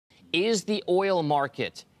Is the oil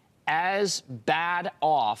market as bad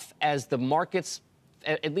off as the markets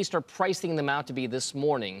at least are pricing them out to be this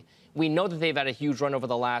morning? We know that they've had a huge run over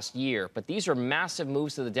the last year, but these are massive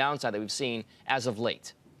moves to the downside that we've seen as of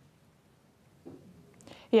late.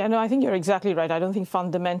 Yeah, no, I think you're exactly right. I don't think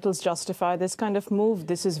fundamentals justify this kind of move.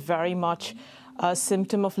 This is very much a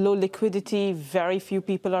symptom of low liquidity. Very few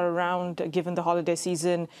people are around given the holiday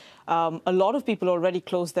season. A lot of people already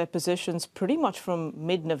closed their positions pretty much from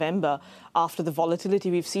mid-November after the volatility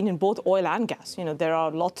we've seen in both oil and gas. You know, there are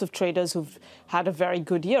lots of traders who've had a very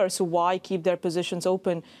good year. So why keep their positions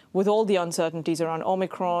open with all the uncertainties around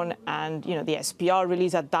Omicron and, you know, the SPR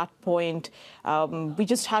release at that point? We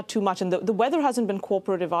just had too much. And the weather hasn't been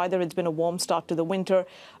cooperative either. It's been a warm start to the winter.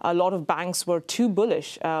 A lot of banks were too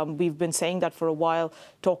bullish. We've been saying that for a while,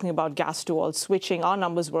 talking about gas to oil switching. Our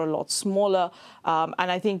numbers were a lot smaller. And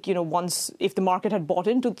I think, you know, if the market had bought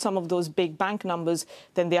into some of those big bank numbers,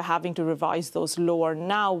 then they're having to revise those lower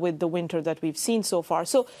now with the winter that we've seen so far.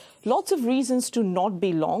 So lots of reasons to not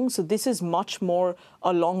be long. So this is much more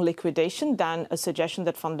a long liquidation than a suggestion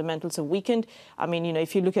that fundamentals have weakened. I mean, you know,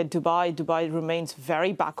 if you look at Dubai remains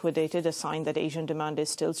very backwardated, a sign that Asian demand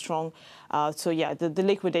is still strong. So, yeah, the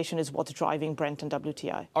liquidation is what's driving Brent and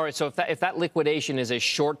WTI. All right. So if that liquidation is a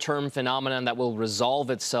short-term phenomenon that will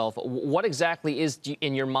resolve itself, what exactly is,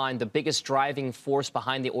 in your mind, the biggest driving force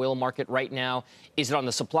behind the oil market right now? Is it on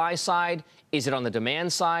the supply side? Is it on the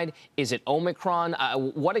demand side? Is it Omicron?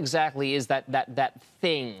 What exactly is that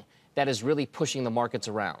thing that is really pushing the markets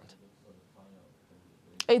around?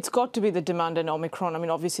 It's got to be the demand and Omicron. I mean,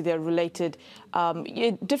 obviously, they're related.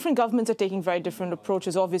 Different governments are taking very different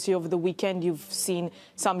approaches. Obviously, over the weekend, you've seen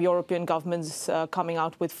some European governments coming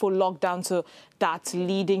out with full lockdown. So that's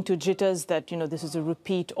leading to jitters that, you know, this is a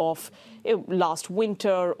repeat of last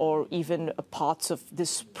winter or even parts of this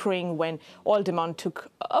spring when oil demand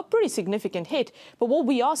took a pretty significant hit. But what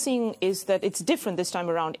we are seeing is that it's different this time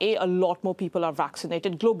around. A lot more people are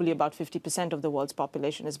vaccinated. Globally, about 50% of the world's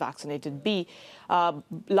population is vaccinated. B,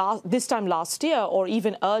 this time last year or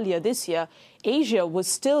even earlier this year, Asia was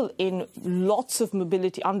still in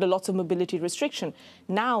under lots of mobility restriction.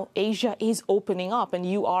 Now Asia is opening up and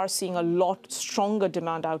you are seeing a lot stronger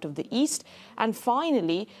demand out of the East. And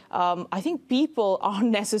finally, I think people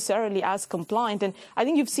aren't necessarily as compliant. And I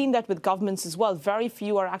think you've seen that with governments as well. Very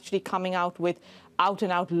few are actually coming out with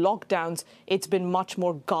out-and-out lockdowns. It's been much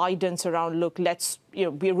more guidance around, look, let's, you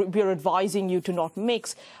know, we're advising you to not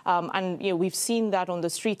mix. And, you know, we've seen that on the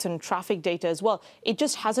streets and traffic data as well. It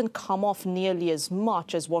just hasn't come off nearly as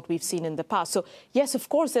much as what we've seen in the past. So, yes, of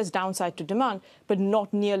course, there's downside to demand, but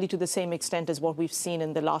not nearly to the same extent as what we've seen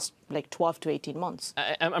in the last, like, 12 to 18 months.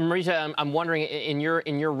 Marita, I'm wondering, in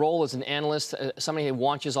your role as an analyst, somebody who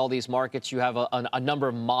watches all these markets, you have a number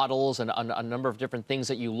of models and a number of different things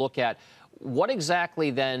that you look at. What exactly,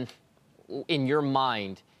 then, in your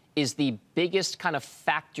mind, is the biggest kind of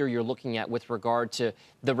factor you're looking at with regard to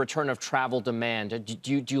the return of travel demand?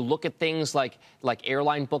 Do you look at things like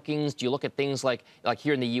airline bookings? Do you look at things like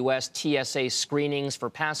here in the U.S., TSA screenings for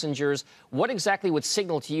passengers? What exactly would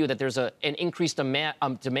signal to you that there's an increased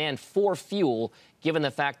demand for fuel, given the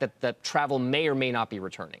fact that travel may or may not be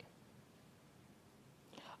returning?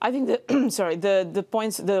 I think the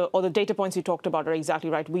points or the data points you talked about are exactly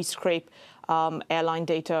right. We scrape airline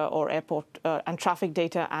data or airport and traffic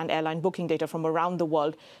data and airline booking data from around the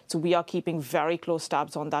world. So we are keeping very close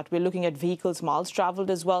tabs on that. We're looking at vehicles miles traveled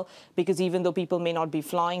as well, because even though people may not be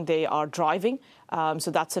flying, they are driving. So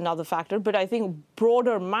that's another factor. But I think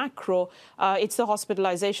broader macro, it's the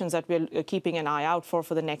hospitalizations that we're keeping an eye out for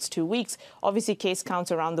the next 2 weeks. Obviously, case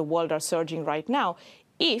counts around the world are surging right now.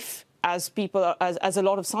 As a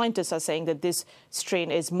lot of scientists are saying that this strain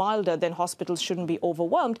is milder, then hospitals shouldn't be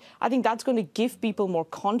overwhelmed. I think that's going to give people more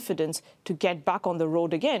confidence to get back on the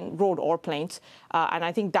road again, road or planes. And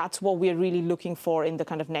I think that's what we're really looking for in the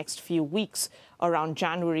kind of next few weeks around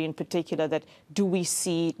January in particular, that do we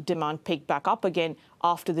see demand pick back up again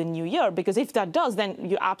after the new year? Because if that does, then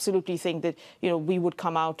you absolutely think that, you know, we would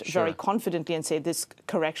come out very confidently and say this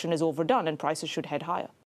correction is overdone and prices should head higher.